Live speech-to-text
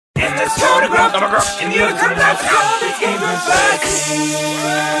And let's go to Grumps. And you come, let's go. It's GameGrumps.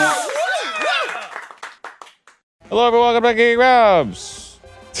 Hello, everyone. Welcome back to GameGrumps.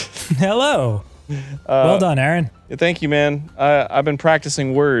 Hello. Well done, Aaron. Yeah, thank you, man. I've been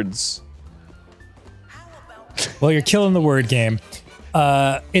practicing words. Well, you're killing the word game.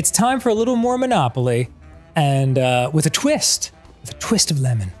 It's time for a little more Monopoly, and with a twist of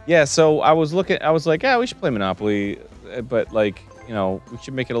lemon. Yeah, so I was like, yeah, we should play Monopoly, but like, you know, we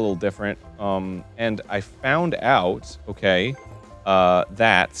should make it a little different. And I found out, okay,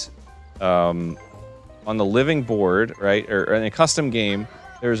 that on the living board, right, or in a custom game,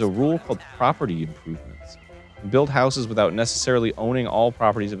 there's a rule called property improvements. You build houses without necessarily owning all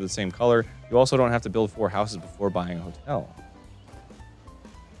properties of the same color. You also don't have to build 4 houses before buying a hotel.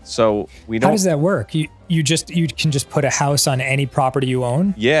 So we don't. How does that work? You can just put a house on any property you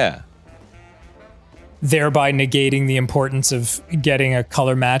own? Yeah. Thereby negating the importance of getting a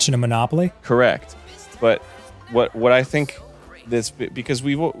color match in a Monopoly? Correct. But what I think this, because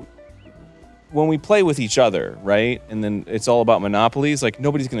when we play with each other, right? And then it's all about monopolies, like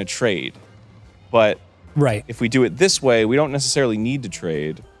nobody's going to trade. But right. If we do it this way, we don't necessarily need to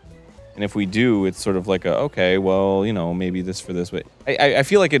trade. And if we do, it's sort of like okay, well, you know, maybe this for this. But I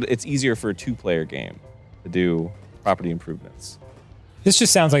feel like it's easier for a 2-player game to do property improvements. This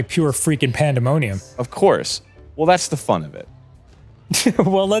just sounds like pure freaking pandemonium. Of course. Well, that's the fun of it.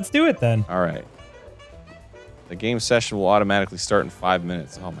 Well, let's do it then. All right. The game session will automatically start in 5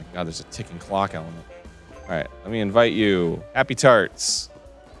 minutes. Oh my god, there's a ticking clock element. All right, let me invite you. Happy Tarts.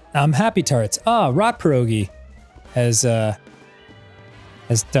 I'm Happy Tarts. Rot Pierogi has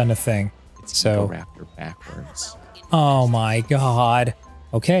done a thing. It's so Raptor backwards. Oh my god.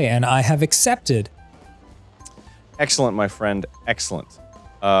 Okay, and I have accepted. Excellent, my friend. Excellent.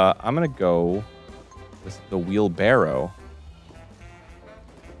 I'm gonna go with the wheelbarrow.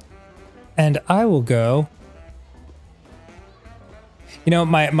 And I will go. You know,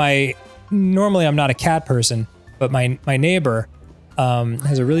 normally I'm not a cat person, but my neighbor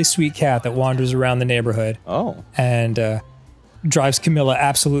has a really sweet cat that wanders around the neighborhood. Oh. And drives Camilla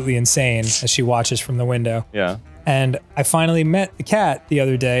absolutely insane as she watches from the window. Yeah. And I finally met the cat the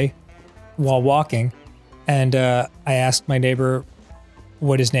other day while walking, and I asked my neighbor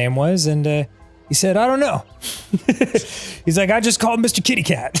what his name was, and he said, I don't know. He's like, I just called Mr. Kitty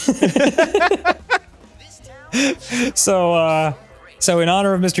Cat. So in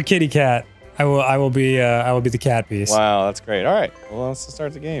honor of Mr. Kitty Cat, I will be the cat piece. Wow, that's great. All right, well, let's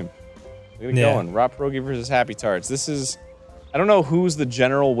start the game. Get it going. Rot Pierogi versus Happy Tarts. This is, I don't know who's the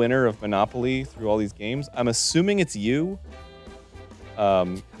general winner of Monopoly through all these games. I'm assuming it's you.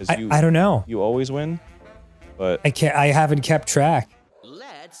 I don't know. You always win, but I haven't kept track.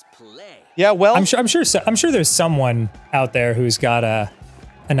 Let's play. Yeah, well, I'm sure there's someone out there who's got a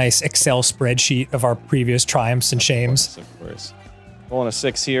nice Excel spreadsheet of our previous triumphs and shames. Of course. Rolling a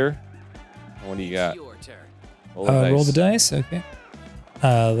 6 here. What do you got? Roll the dice. Okay.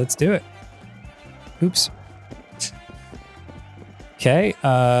 Let's do it. Oops. Okay.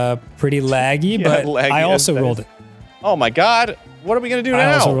 Pretty laggy, Yeah, but laggy I also as rolled it. Oh my god! What are we gonna do now?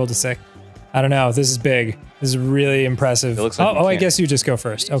 I also rolled a 6. I don't know. This is big. This is really impressive. It looks like I guess you just go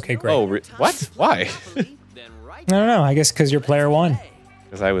first. Okay, great. Oh, what? Why? I don't know. I guess because you're player 1.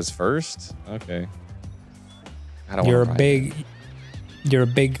 Because I was first. Okay. I don't. You're a big.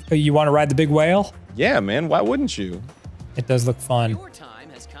 You want to ride the big whale? Yeah, man. Why wouldn't you? It does look fun. Your time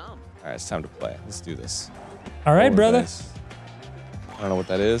has come. All right, it's time to play. Let's do this. All right, brother. I don't know what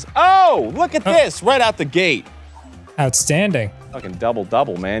that is. Oh, look at this! Right out the gate. Outstanding. Fucking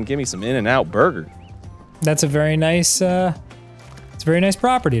double, man. Give me some In-N-Out burger. That's a very nice. It's a very nice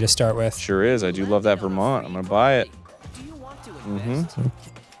property to start with. Sure is. I do love that Vermont. I'm gonna buy it. Do you want to invest?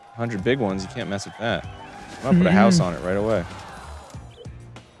 100 big ones. You can't mess with that. I'm gonna put a house on it right away.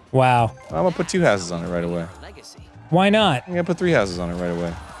 Wow. I'm gonna put 2 houses on it right away. Legacy. Why not? I'm gonna put 3 houses on it right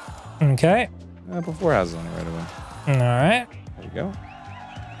away. Okay. I'm gonna put 4 houses on it right away. All right. There you go.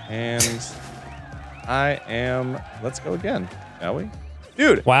 And let's go again, shall we?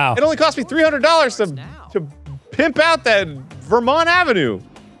 Dude, wow. It only cost me $300 to pimp out that Vermont Avenue.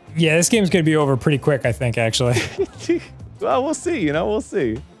 Yeah, this game's gonna be over pretty quick, I think, actually. Well, we'll see, you know, we'll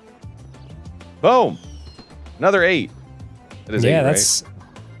see. Boom. Another 8. That is 8, right?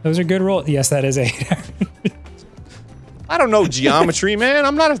 Those are good rolls. Yes, that is 8. I don't know geometry, man.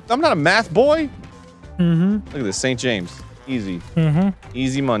 I'm not a math boy. Look at this, St. James. Easy.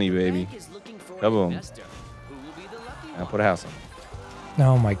 Easy money, baby. Kaboom. Now put a house on.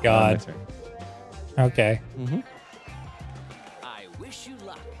 Oh my god. Okay. I wish you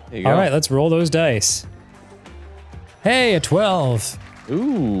luck. There you go. All right, let's roll those dice. Hey, a 12.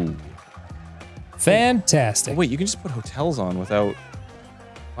 Ooh. Fantastic. Oh, wait, you can just put hotels on without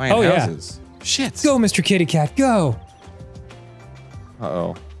buying Oh, yeah. houses. Shit. Go, Mr. Kitty Cat, go.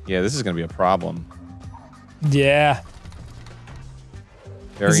 Uh-oh. Yeah, this is going to be a problem. Yeah.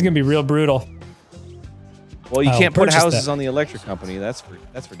 This is gonna be real brutal. Well, you can't put purchase houses that. on the electric company. That's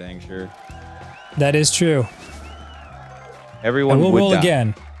for dang sure. That is true. Everyone And we'll would roll die.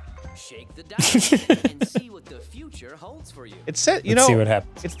 again. Shake the dice and see what the future holds for you. It said, you Let's know, see what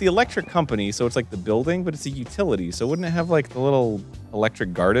happens. it's the electric company, so it's like the building, but it's a utility. So wouldn't it have like the little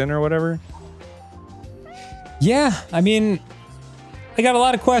electric garden or whatever? Yeah, I mean, I got a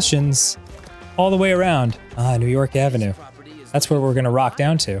lot of questions all the way around. Ah, New York Avenue. That's where we're gonna rock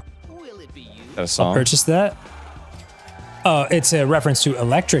down to. Will it be you? Is that a song? Purchase that. Oh, it's a reference to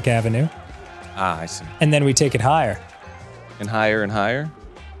Electric Avenue, Ah, I see. and then we take it higher. And higher and higher?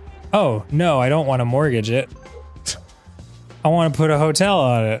 Oh, no, I don't want to mortgage it. I want to put a hotel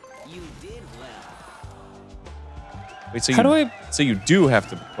on it. You did well. Wait, so How do I- So you do have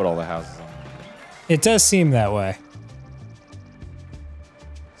to put all the houses on. It does seem that way.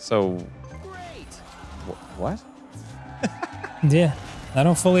 So, Great. what? Yeah, I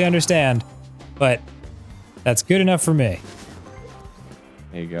don't fully understand, but that's good enough for me.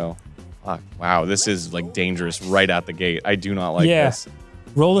 There you go. Fuck. Wow, this is like dangerous right out the gate. I do not like Yeah. this.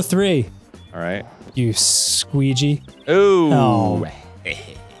 Roll a 3, All right. you squeegee. Ooh. Oh.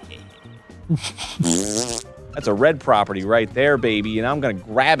 That's a red property right there, baby, and I'm gonna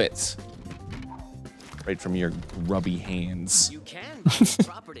grab it. Right from your grubby hands. You can buy this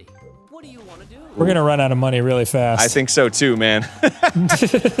property. What do you want to do? We're gonna run out of money really fast. I think so too, man.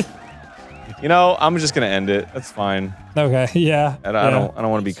 You know, I'm just gonna end it. That's fine. Okay, yeah. I yeah. don't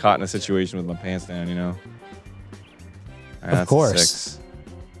want to be caught in a situation with my pants down, you know. All right, Of that's a course. 6.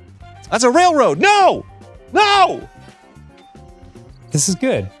 That's a railroad. No, no. This is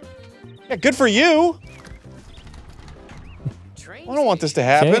good. Yeah, good for you. Train I don't want this to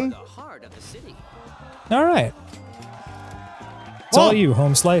station happen. in the heart of the city. All right. It's Well- all you,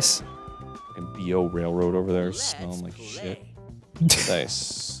 home slice. Fucking BO railroad over there, Let's smelling like shit. play.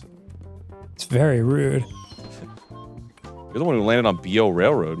 Nice. It's very rude. You're the one who landed on BO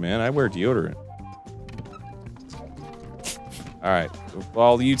railroad, man. I wear deodorant. All right.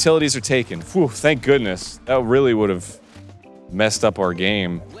 Well, the utilities are taken. Whew, thank goodness. That really would have messed up our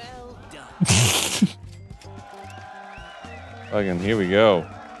game. Well done. Fucking, here we go.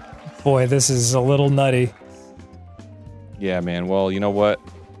 Boy, this is a little nutty. Yeah, man. Well, you know what?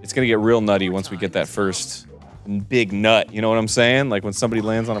 It's gonna get real nutty once we get that first big nut. You know what I'm saying? Like when somebody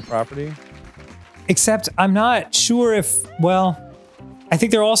lands on a property. Except I'm not sure if, well, I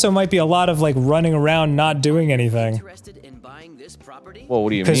think there also might be a lot of like running around not doing anything. Interested in buying this property? Well,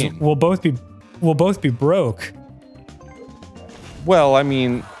 what do you Because mean? we'll both be broke. Well, I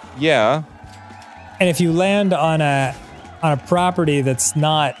mean, yeah. And if you land on a property that's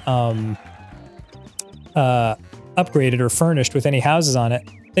not upgraded or furnished with any houses on it,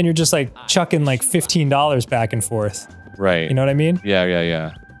 then you're just like chucking like $15 back and forth. Right. You know what I mean?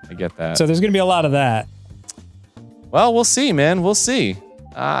 Yeah. I get that. So there's gonna be a lot of that. Well, we'll see, man. We'll see.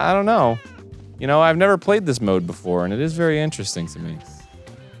 I don't know. You know, I've never played this mode before, and it is very interesting to me.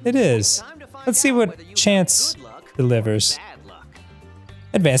 It is. Time to find Let's see out what whether you have chance good luck or delivers. bad luck.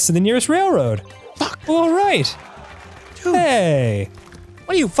 Advance to the nearest railroad. Fuck. All right. Dude. Hey.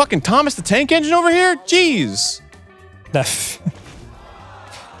 What are you, fucking Thomas the Tank Engine over here? Jeez.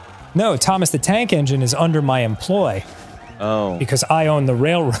 No, Thomas the Tank Engine is under my employ Oh. because I own the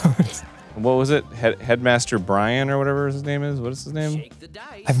railroad. What was it? Headmaster Brian or whatever his name is? What is his name? Shake the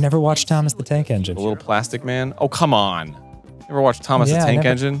dice. I've never watched Thomas the Tank Engine. The little plastic man? Oh, come on. You ever watched Thomas Yeah, the I Tank never-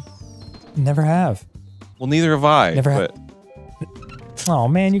 Engine? Never have. Well, neither have I. Never have. but Oh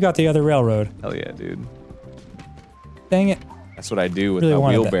man, you got the other railroad. hell yeah, dude. Dang it. That's what I do with Really my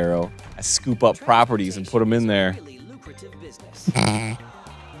wanted that. wheelbarrow. I scoop up properties and put them in there. Really lucrative business.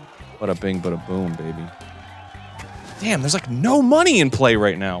 Bada bing, bada boom, baby. Damn, there's like no money in play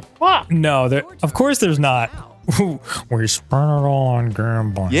right now. Fuck. No, there. Of course, there's not. We spent it all on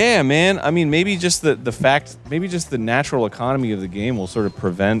gambling. Yeah, man. I mean, maybe just the fact, maybe just the natural economy of the game will sort of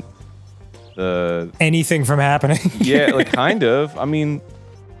prevent the. Anything from happening. Yeah, like kind of. I mean,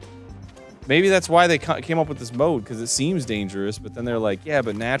 maybe that's why they came up with this mode because it seems dangerous. But then they're like, yeah,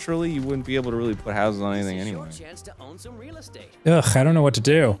 but naturally you wouldn't be able to really put houses on anything It's your anyway. chance to own some real estate. Ugh, I don't know what to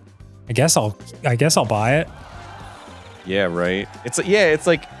do. I guess I'll buy it. Yeah, right. It's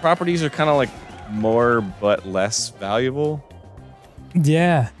like properties are kind of like more but less valuable.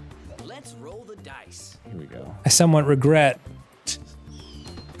 Yeah. Let's roll the dice. Here we go. I somewhat regret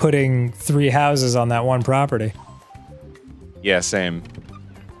putting 3 houses on that one property. Yeah, same.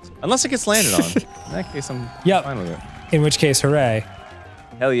 Unless it gets landed on. In that case, I'm Yep. fine with it. In which case, hooray.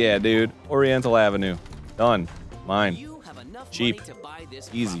 Hell yeah, dude. Oriental Avenue. Done. Mine. You have enough Cheap. money to buy this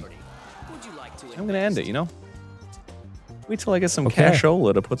Easy. property. Would you like to I'm gonna end it, you know? Wait till I get some Okay.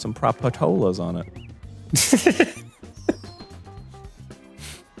 cashola to put some propatolas on it.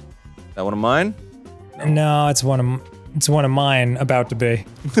 That one of mine? No, it's one of mine about to be.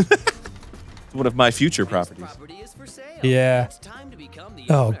 It's one of my future properties. Property is for sale. Yeah. It's time to become the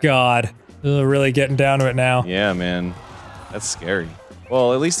Oh owner. God. Ugh, really getting down to it now. Yeah, man. That's scary.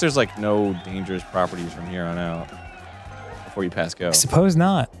 Well, at least there's like no dangerous properties from here on out. Before you pass go. I suppose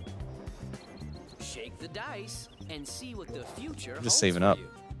not. Shake the dice and see what the future Just holds saving for up. you.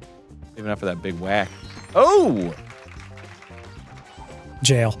 Saving up for that big whack. Oh!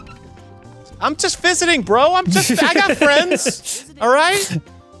 Jail. I'm just visiting, bro. I got friends. All right?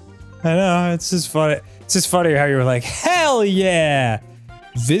 I know, it's just funny. It's just funny how you were like, hell yeah!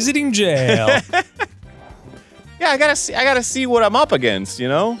 Visiting jail. Yeah, I gotta see what I'm up against, you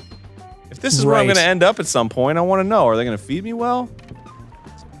know? If this is where I'm Right. gonna end up at some point, I wanna know. Are they gonna feed me well?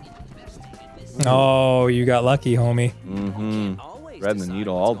 Oh, you got lucky, homie. Mm-hmm. Always Threading the decide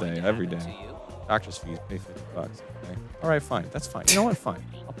needle what's all going day, to every happen day. to you. Doctor's fees, pay $50. Okay. All right, fine. That's fine. You know what? Fine.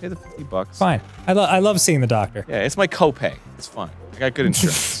 I'll pay the $50. Fine. I love seeing the doctor. Yeah, it's my copay. It's fine. I got good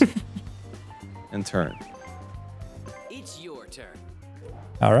insurance. In turn. It's your turn.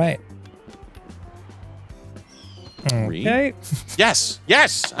 All right. Three? Okay. Yes.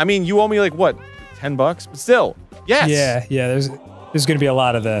 Yes. I mean, you owe me like what? $10? But still. Yes. Yeah. There's gonna be a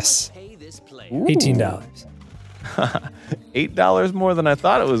lot of this. Pay this player. Ooh. $18. $8 more than I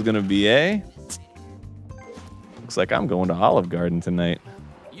thought it was gonna be, eh? Looks like I'm going to Olive Garden tonight.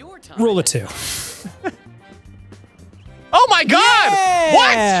 Your time. Roll a 2. Oh my God!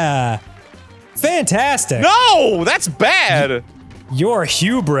 Yeah! Fantastic. What? No, that's bad. Your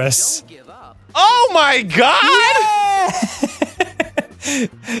hubris. Don't give up. Oh my God!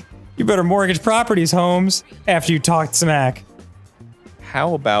 You better mortgage properties, Holmes, after you talked smack.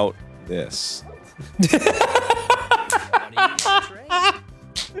 How about this? What are you gonna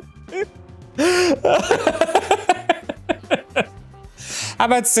trade? How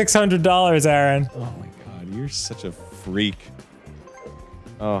about $600, Aaron? Oh my God, you're such a freak.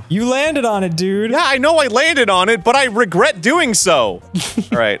 Oh. You landed on it, dude. Yeah, I know I landed on it, but I regret doing so.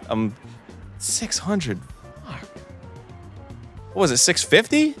 All right, 600. Fuck. What was it,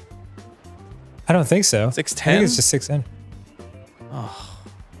 650? I don't think so. 610? I think it's just 600. My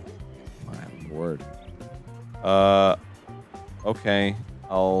word. Okay,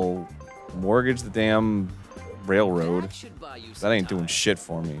 I'll mortgage the damn railroad. That should buy you some That ain't doing time. shit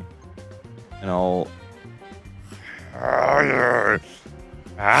for me. And I'll...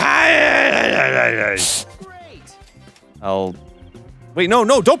 Great. I'll... Wait,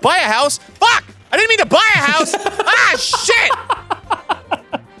 no, don't buy a house! Fuck! I didn't mean to buy a house! Ah, shit!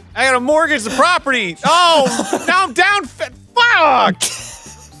 I gotta mortgage the property! Oh, now I'm down... Fuck!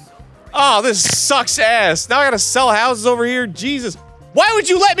 Oh, this sucks ass. Now I gotta sell houses over here? Jesus. Why would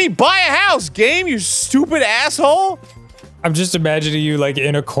you let me buy a house, game, you stupid asshole? I'm just imagining you like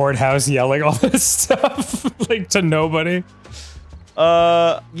in a courthouse yelling all this stuff like to nobody.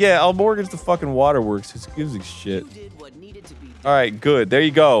 Yeah, I'll mortgage the fucking waterworks. Who gives a shit? You did what needed to be done. All right, good. There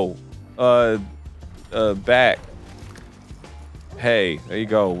you go. Back. Hey, there you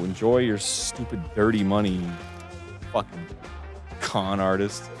go. Enjoy your stupid dirty money, you fucking con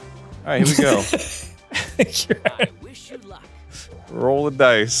artist. All right, here we go. I wish you luck. Roll the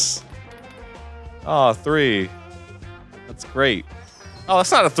dice. Oh, 3. That's great. Oh,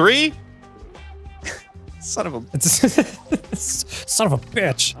 that's not a 3? Son of a... Son of a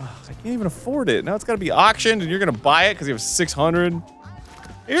bitch. I can't even afford it. Now it's got to be auctioned, and you're going to buy it because you have 600.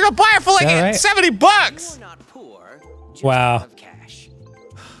 You're going to buy it for like that right? $70. You're not poor. Just Wow. out of cash.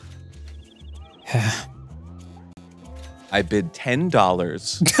 I bid $10.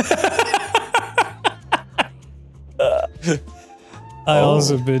 I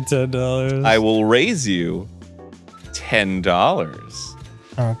also bid $10. I will raise you $10.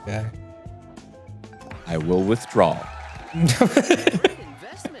 Okay. I will withdraw. Great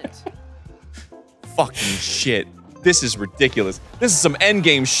investment. Fucking shit. This is ridiculous. This is some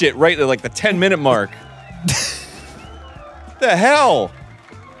endgame shit right at like the 10-minute mark. The hell?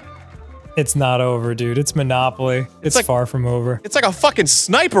 It's not over, dude. It's Monopoly. It's like- far from over. It's like a fucking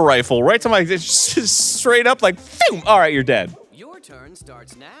sniper rifle, right? To my, it's just straight up like, boom. All right, you're dead. Your turn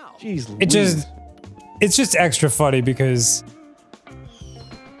starts now. Jeez, It's just extra funny because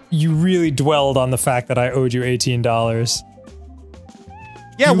you really dwelled on the fact that I owed you $18.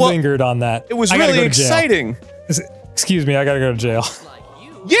 yeah. You Well, lingered on that. it was I gotta really go to jail. exciting. Excuse me, I gotta go to jail. Like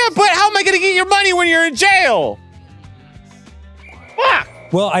you. Yeah, but how am I gonna get your money when you're in jail? Fuck!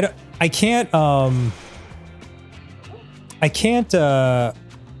 Well, I can't go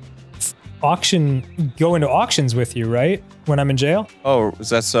into auctions with you, right? When I'm in jail? Oh, is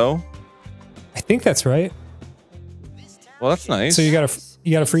that so? I think that's right. Well, that's nice. So you got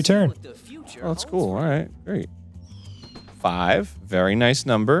a free turn. What the future Oh, that's holds cool. for All right, great. 5, very nice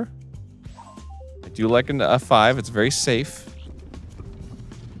number. I do like a 5. It's very safe.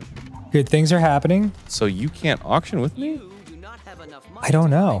 Good things are happening. So you can't auction with me? You do not have enough money I don't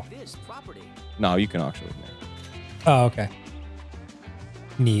to buy know. this property. No, you can auction with me. Oh, okay.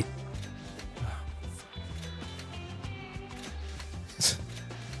 Neat.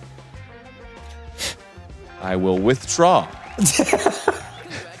 I will withdraw.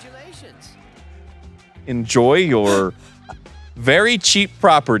 Congratulations. Enjoy your very cheap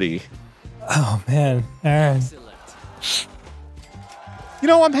property. Oh man, Aaron. Excellent. You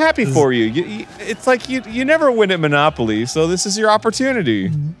know, I'm happy for you. It's like you never win at Monopoly, so this is your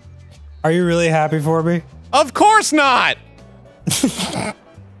opportunity. Are you really happy for me? Of course not!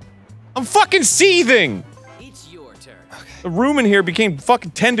 I'm fucking seething! It's your turn. The room in here became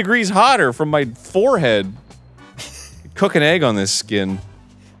fucking 10 degrees hotter from my forehead. Cook an egg on this skin.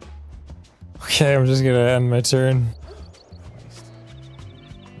 Okay, I'm just gonna end my turn.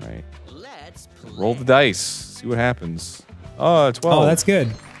 Right. Let's Roll the dice. See what happens. Oh, 12. Oh, that's good.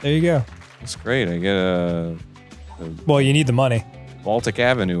 There you go. That's great. I get a Well, you need the money. Baltic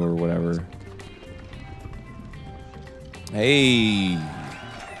Avenue or whatever. Hey. Here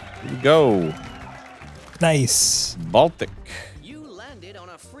we go. Nice. Baltic. You landed on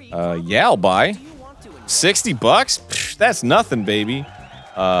a free Yeah, I'll buy. Do you want to enjoy 60 bucks? Psh, that's nothing, baby.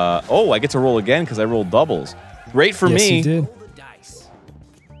 Oh, I get to roll again because I rolled doubles. Great for Yes, me. you did. the dice?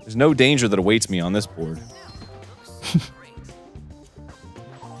 There's no danger that awaits me on this board.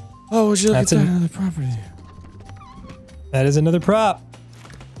 Oh, would you look That's at that an- other property? That is another prop.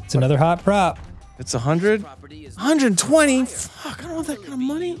 It's another hot prop. It's 100? Property is 120? Fuck, I don't have that kind of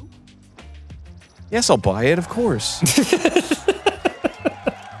money. Yes, I'll buy it, of course.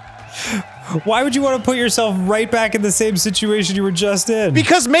 Why would you want to put yourself right back in the same situation you were just in?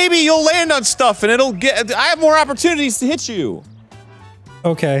 Because maybe you'll land on stuff and it'll get. I have more opportunities to hit you.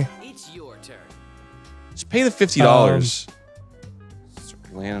 Okay. It's your turn. Just pay the $50.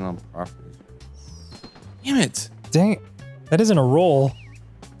 Start landing on property. Damn it. Dang it. That isn't a roll.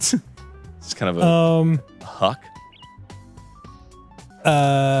 It's kind of a huck.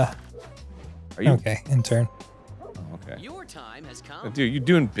 Are you? Okay, in turn. Oh, okay. Your time has come. Dude, you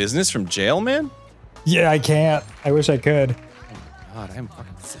doing business from jail, man? Yeah, I can't. I wish I could. God, I'm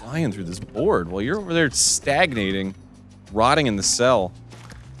fucking flying through this board while you're over there stagnating, rotting in the cell.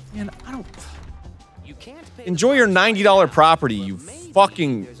 Man, I don't. You can't pay Enjoy your $90 property, you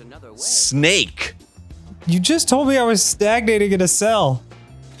fucking there's another way. snake. You just told me I was stagnating in a cell.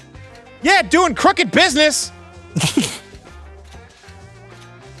 Yeah, doing crooked business.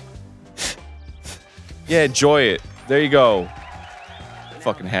 Yeah, enjoy it. There you go.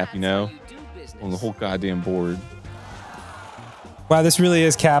 Fucking happy now. You do business. On the whole goddamn board. Wow, this really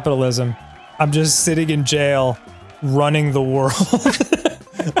is capitalism. I'm just sitting in jail, running the world.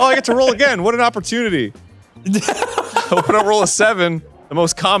 Oh, I get to roll again. What an opportunity. When I roll a 7, the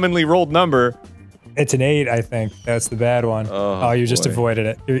most commonly rolled number. It's an 8, I think. That's the bad one. Oh, you just boy.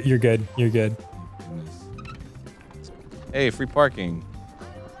 avoided it. You're good. You're good. Hey, free parking.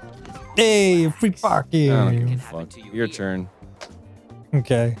 Hey, free parking. I don't give a happen fuck. to you Your here. turn.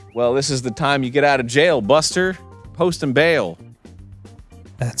 Okay, Well, this is the time you get out of jail, Buster. Post and bail.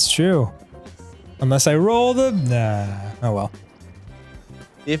 that's true. Unless I roll the... Nah. Oh, well.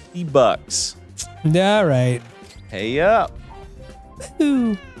 $50. All right. Pay up.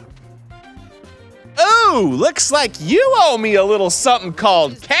 Ooh. Ooh, looks like you owe me a little something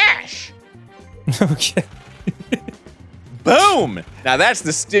called cash. Okay. Boom! Now that's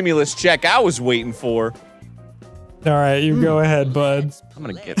the stimulus check I was waiting for. All right, you go ahead, bud. I'm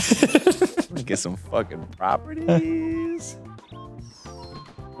gonna get some fucking properties.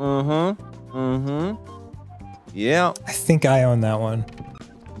 Yeah. I think I own that one.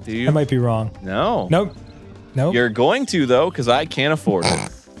 Do you? I might be wrong. No. Nope. Nope. You're going to though, because I can't afford it.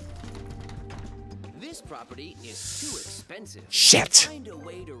 This property is too expensive. Shit. Find a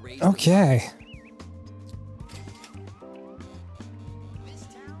way to raise Okay.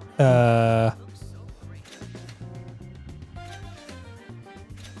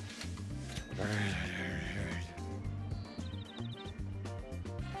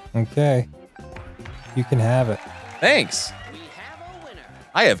 Okay. You can have it. Thanks. We have a winner.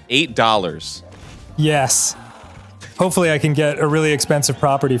 I have $8. Yes. Hopefully I can get a really expensive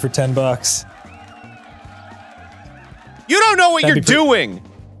property for 10 bucks. You don't know what That'd you're be doing!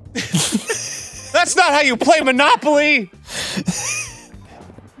 That's not how you play Monopoly!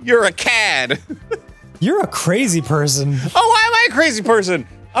 You're a cad. You're a crazy person. Oh, why am I a crazy person?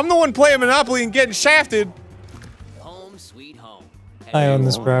 I'm the one playing Monopoly and getting shafted. Home sweet home. I own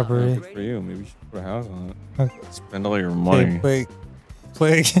this property. Good for you. Maybe you should put a house on it. Okay. Spend all your money. Play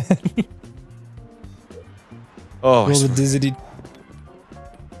again. Oh, I Roll the swear. dizzity.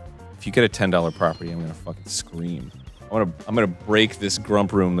 If you get a $10 property, I'm gonna fucking scream. I'm gonna break this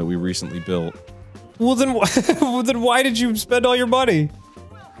grump room that we recently built. Well then, well, then why did you spend all your money?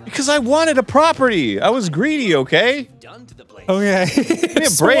 Because I wanted a property. I was greedy, okay? Done to the place. Okay. Give me a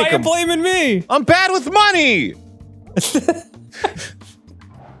So break. why are you blaming me? I'm bad with money.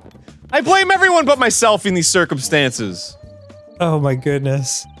 I blame everyone but myself in these circumstances. Oh my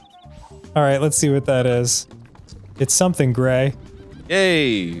goodness. All right, let's see what that is. It's something gray.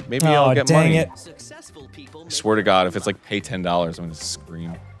 Yay! Maybe Oh, I'll get dang money. it. Successful people I swear to God, if it's like pay $10, I'm gonna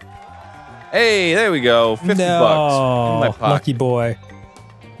scream. Hey, there we go. 50 No, bucks in my pocket. lucky boy.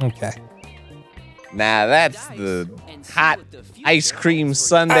 Okay. Nah, that's the hot ice cream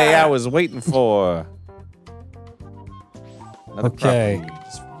sundae I was waiting for. Another Okay. property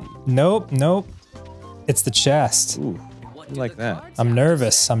just for you. Nope, nope. It's the chest. Ooh, I like that. I'm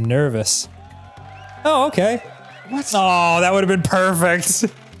nervous. I'm nervous. Oh, okay. What? Oh, that would have been perfect.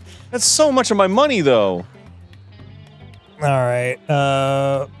 That's so much of my money, though. All right.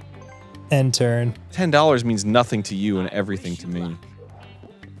 End turn. $10 means nothing to you and everything to me.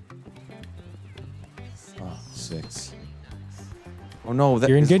 Oh, 6. Oh no, that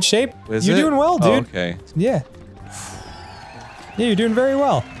You're in is- good shape. is You're it? doing well, Oh, dude. okay. Yeah. Yeah, you're doing very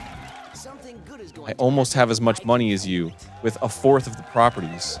well. Something good is going I to almost have as much money as you, with a fourth of the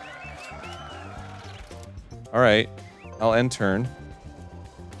properties. All right, I'll end turn.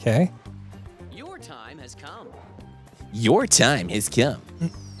 Okay. Your time has come. Your time has come.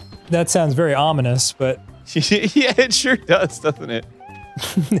 That sounds very ominous, but Yeah, it sure does, doesn't it?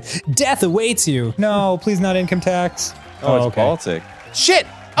 death awaits you. No, please not income tax. Oh, it's Baltic. Shit!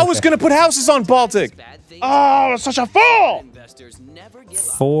 I was gonna put houses on Baltic. Bad things Oh, such a fool! investors never give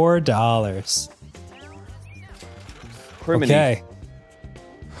up. $4. Criminy. Okay.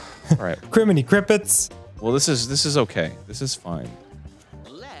 All right. Criminy crippets. Well, this is okay. This is fine.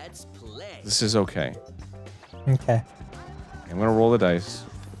 Let's play. This is okay. Okay. I'm gonna roll the dice.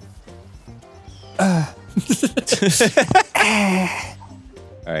 All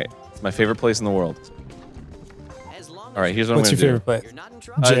right. It's my favorite place in the world. As long All right. as Here's what What's I'm your gonna favorite you're place? not in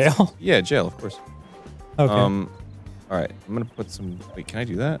trouble. do. Jail? Yeah, jail, of course. Okay. All right. I'm gonna put some. Wait, can I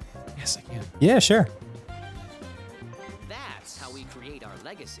do that? Yes, I can. Yeah, sure. That's how we create our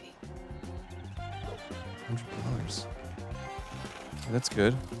legacy. $100. That's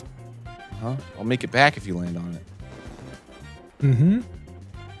good. Huh? I'll make it back if you land on it. Mm-hmm.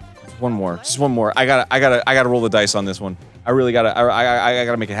 Just one more. Just one more. I gotta roll the dice on this one. I really gotta. I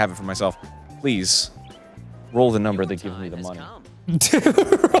gotta make it happen for myself. Please, roll the number that gives me the Time has money. come.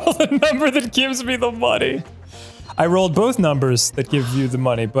 Roll the number that gives me the money. I rolled both numbers that give you the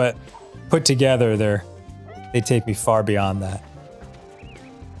money, but put together, they take me far beyond that.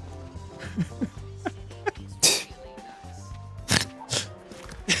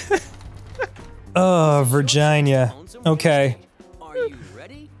 Oh, Virginia. Okay, Are you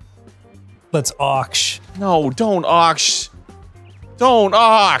ready? let's auction. No, don't auction. Don't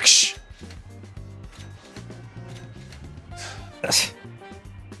auction.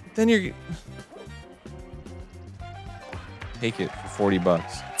 Then you're. Take it for 40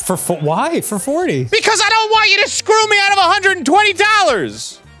 bucks. Why? For 40? Because I don't want you to screw me out of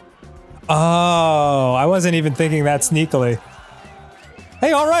 $120. Oh, I wasn't even thinking that sneakily.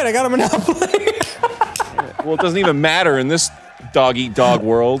 Hey, all right, I got a Monopoly. Well, it doesn't even matter in this dog-eat-dog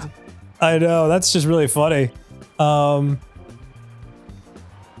world. I know, that's just really funny. Boy,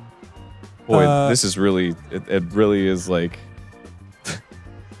 this is really, it really is like,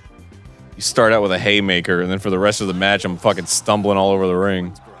 you start out with a haymaker, and then for the rest of the match, I'm fucking stumbling all over the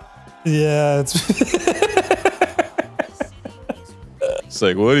ring. Yeah, it's It's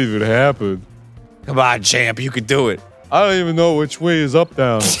like, what even happened? Come on, champ, you could do it. I don't even know which way is up,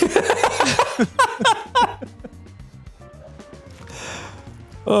 down.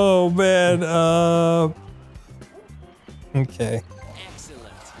 oh man. Okay.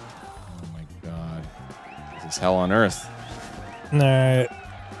 Excellent. Oh my god. This is hell on earth. All right.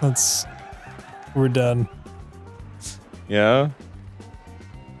 We're done. Yeah?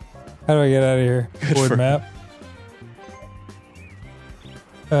 How do I get out of here? Board for- map.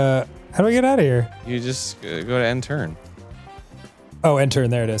 How How do I get out of here? You just go to end turn. Oh, end turn.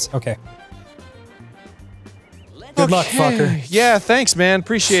 There it is. Okay. Good luck, fucker. Yeah, thanks, man.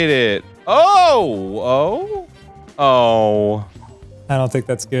 Appreciate it. Oh! I don't think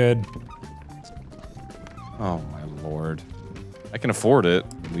that's good. Oh, my lord. I can afford it,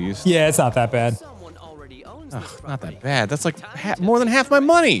 at least. Yeah, it's not that bad. Someone already owns Ugh, this not that property. bad. That's like more than half my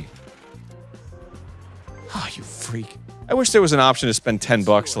money. Oh, you freak. I wish there was an option to spend 10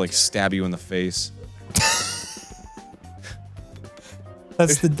 bucks to, like, stab you in the face.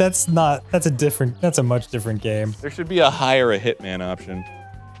 That's a much different game. There should be a hire a hitman option.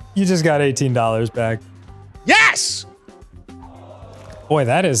 You just got $18 back. Yes! Boy,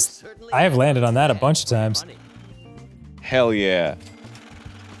 that is... I have landed on that a bunch of times. Hell yeah.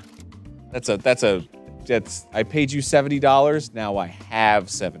 I paid you $70, now I have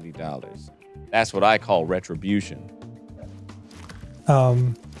 $70. That's what I call retribution.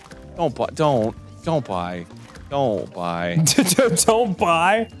 Don't buy. Don't buy. Don't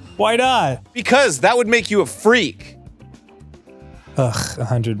buy? Why not? Because that would make you a freak. Ugh,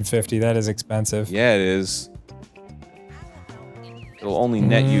 150. That is expensive. Yeah, it is. It'll only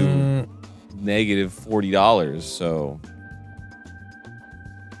net you negative $40, so...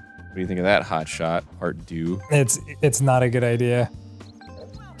 What do you think of that, hot shot, part due? It's not a good idea.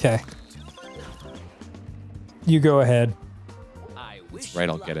 Okay. You go ahead. That's right,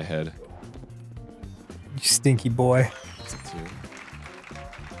 I'll get ahead. You stinky boy.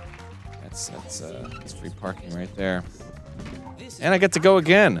 That's free parking right there. And I get to go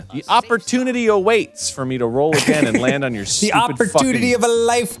again. The opportunity awaits for me to roll again and land on your stupid The opportunity of a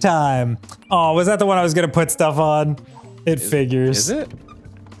lifetime. Oh, was that the one I was gonna put stuff on? It figures. Is it?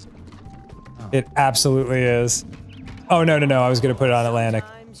 It absolutely is. Oh, no. I was gonna put it on Atlantic.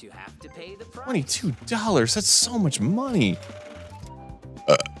 $22. That's so much money.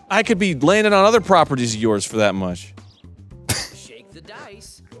 I could be landing on other properties of yours for that much. Shake the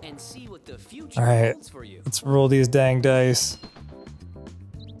dice and see what the future All right, holds for you. let's roll these dang dice.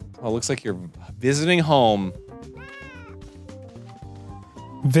 Oh, looks like you're visiting home.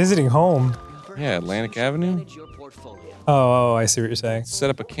 Visiting home? Yeah, Atlantic Avenue. Manage your portfolio. Oh, I see what you're saying. Set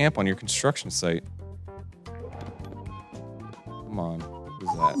up a camp on your construction site. Come on, who's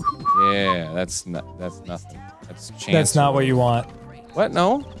that? Yeah, that's nothing. That's chance. That's not what you want. What?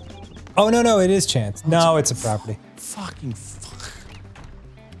 No. Oh, no, it is chance. No, it's a property. Fucking fuck.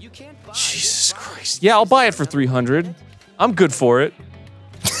 You can't buy Jesus Christ. Yeah, I'll buy it for 300. I'm good for it.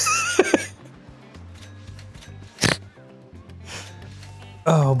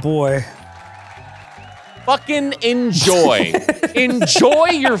 Oh boy. Fucking enjoy. Enjoy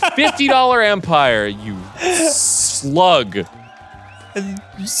your $50 empire, you slug.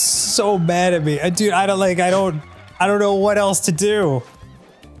 You're so mad at me. Dude, I don't know what else to do.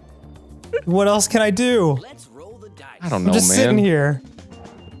 What else can I do? Let's roll the dice. I don't know, I'm just man. sitting here.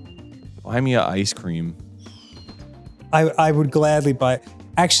 Buy me a ice cream. I would gladly buy.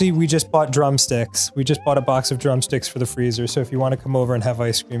 Actually, we just bought drumsticks. We just bought a box of drumsticks for the freezer. So if you want to come over and have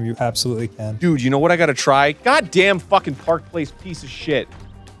ice cream, you absolutely can. Dude, you know what I gotta try? Goddamn fucking Park Place piece of shit.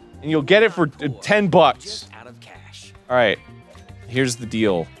 And you'll get it for 10 bucks. Just out of cash. All right. Here's the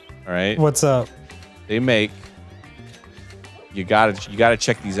deal. All right. What's up? They make. You gotta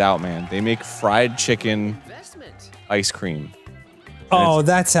check these out, man. They make fried chicken Investment. ice cream. Oh,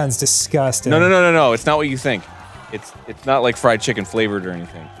 that sounds disgusting. No. It's not what you think. It's not like fried chicken flavored or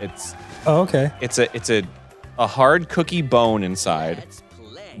anything. It's Oh, okay. it's a hard cookie bone inside, Let's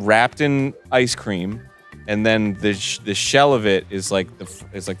play. wrapped in ice cream, and then the shell of it is like the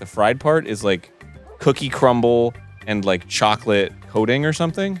fried part is like cookie crumble and like chocolate coating or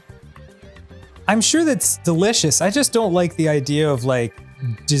something. I'm sure that's delicious. I just don't like the idea of like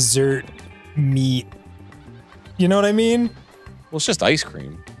dessert meat. You know what I mean? Well, it's just ice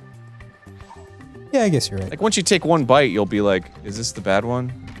cream. Yeah, I guess you're right. Like once you take one bite, you'll be like, "Is this the bad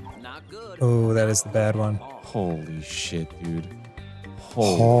one?" Not good. Oh, that is the bad one. Holy shit, dude.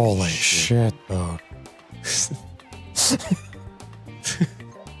 Holy shit, though.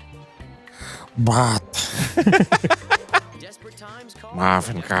 But Desperate times call.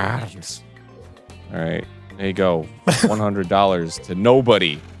 Marvin Gardens. All right, there you go. $100 to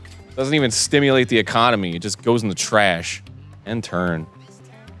nobody. Doesn't even stimulate the economy. It just goes in the trash. End turn.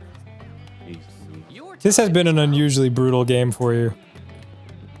 this has been an unusually brutal game for you.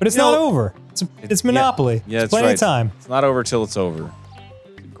 But it's not over. It's Monopoly. Yeah, it's that's plenty right. of time. It's not over till it's over.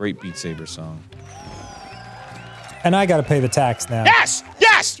 It's a great Beat Saber song. And I gotta pay the tax now. Yes!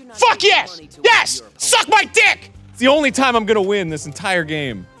 Yes! Fuck yes! Yes! Suck my dick! It's the only time I'm gonna win this entire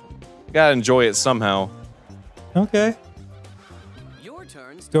game. Gotta enjoy it somehow. Okay. Your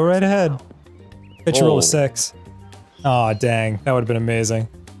turn's Go right ahead. Bet you roll Oh. a 6. Aw, dang. That would have been amazing.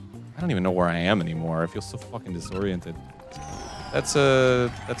 I don't even know where I am anymore. I feel so fucking disoriented. That's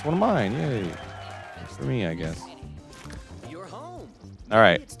one of mine. Yay. It's for me, I guess. You're home. All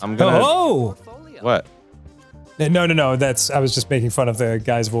right, I'm gonna. Oh! What? No. I was just making fun of the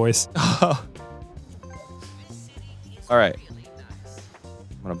guy's voice. All right.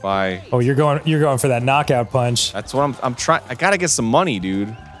 I'm gonna buy. Oh, you're going for that knockout punch. That's what I'm trying. I gotta get some money,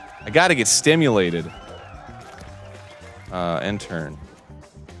 dude. I gotta get stimulated. End turn.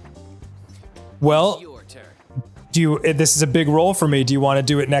 Well, Your turn. this is a big roll for me. Do you want to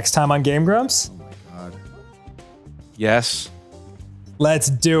do it next time on Game Grumps? Oh my god. Yes. Let's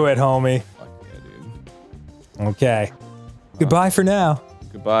do it, homie. Fuck yeah, dude. Okay. Goodbye for now.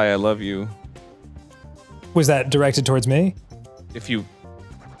 Goodbye. I love you. Was that directed towards me? If you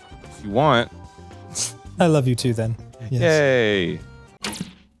want. I love you too, then. Yes. Yay.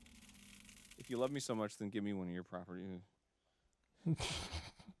 If you love me so much, then give me one of your properties.